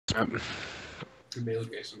It may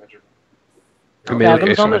look asymmetrical. It may look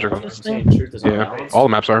Fathoms on asymmetrical. this thing? Yeah, all the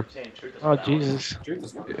maps are. Oh Jesus. Truth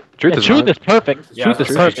is not. Truth Yeah, is truth not. is perfect. Yeah, Truth is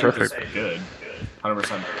Truth is perfect. perfect. Good. 100%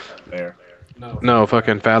 fair. No,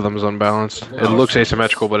 fucking Fathom's unbalanced. It looks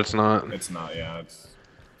asymmetrical, but it's not. It's not. Yeah. It's.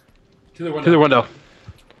 To the window. To the window.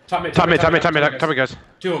 Top mid, Top mid, guys.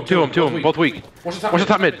 Two Two of them, both weak. What's What's the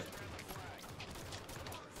top mid?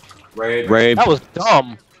 Raid. That was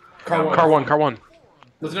dumb. Car one. Car one.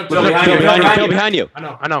 Listen up, Kill behind you.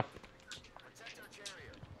 I know.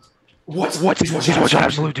 What? He's watching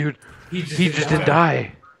absolute, dude. He just didn't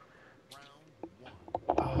die.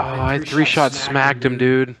 Oh, I 3-shot smacked him,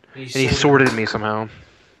 dude. And he sorted me somehow.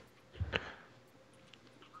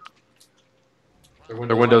 Their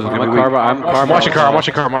windows are gonna be weak. I'm watching car.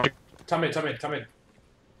 Top mid. Top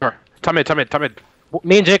mid.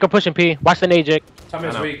 Me and Jake are pushing P. Watch the nade, Jake. Top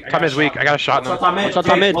mid's weak. Top mid's weak. I got a shot in him. What's up,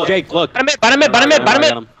 top mid? Jake, look. Bottom mid.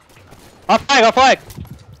 Our flag.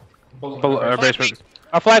 Basement.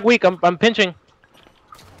 Our flag weak. I'm pinching.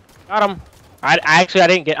 Got him. I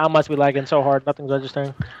didn't get. I must be lagging so hard. Nothing's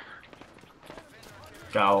registering.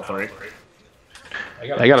 Got all three.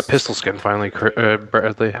 I got a pistol skin finally,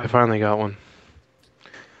 Bradley. I finally got one.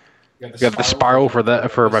 Got the spiral for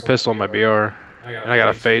my pistol and my BR. And I got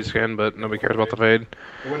a fade skin, but nobody cares about the fade.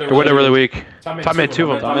 The window really weak. Top mid,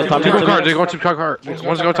 two of them. Two car, Jake. Go to top car.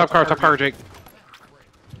 One's go top car, Jake.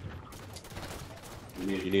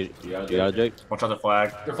 You got it, Jake? Watch out the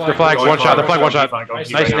flag. Their The flag's one shot. Nice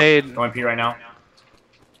Nice nade. Going P right now.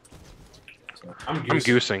 I'm I'm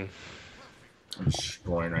goosing. I'm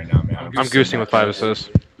scoring right now, man. I'm goosing with 5 assists.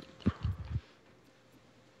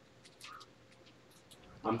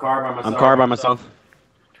 I'm car by myself.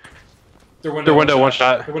 Their Window, one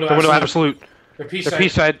shot. Their The window absolute. Their P The P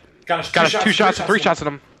side. got Got 2 shots, 3 shots at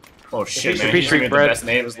him. Oh shit, Piece man. of He's street made the bread. best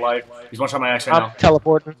nade of his life. He's one shot my X right I'm now.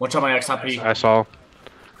 teleporting. One shot my X top P. I saw.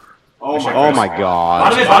 Oh my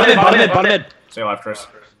god. Bottom mid. Stay alive, Chris.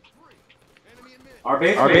 Our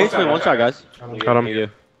basement, one shot, guys. Got him.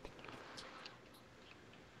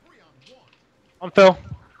 I'm Phil.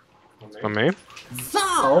 On me?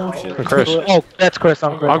 Oh shit. Chris. Oh, that's Chris.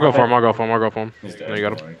 I'm Chris. I'll go for him. He's dead. There you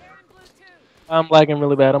got him. I'm lagging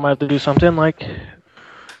really bad. I might have to do something like.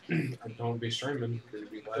 Don't be streaming.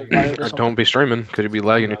 Or don't be streaming. Could you be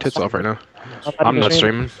lagging your tits off right now? I'm not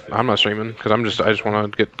streaming. Because I just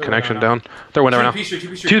want to get connection down. They're winning right now.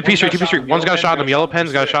 Two P Street. One's got a shot in him. Yellow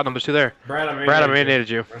pen's got a shot in him. There's 2 there. Brad, I mandated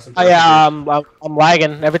you. Oh yeah, I'm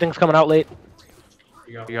lagging. Everything's coming out late.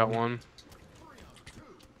 You got one.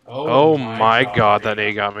 Oh my god, that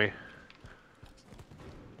A got me.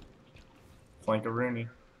 Flank of Rooney.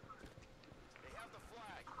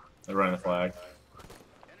 They're running the flag.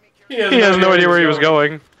 He has no idea where he was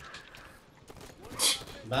going.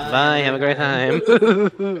 Bye, have a great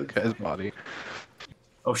time. Guy's body.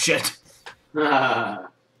 Oh shit.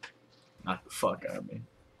 Knock the fuck out of me.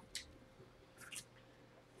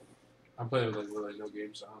 I'm playing with like really no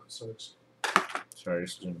games on, so it's. Sorry,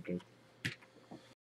 just doing good.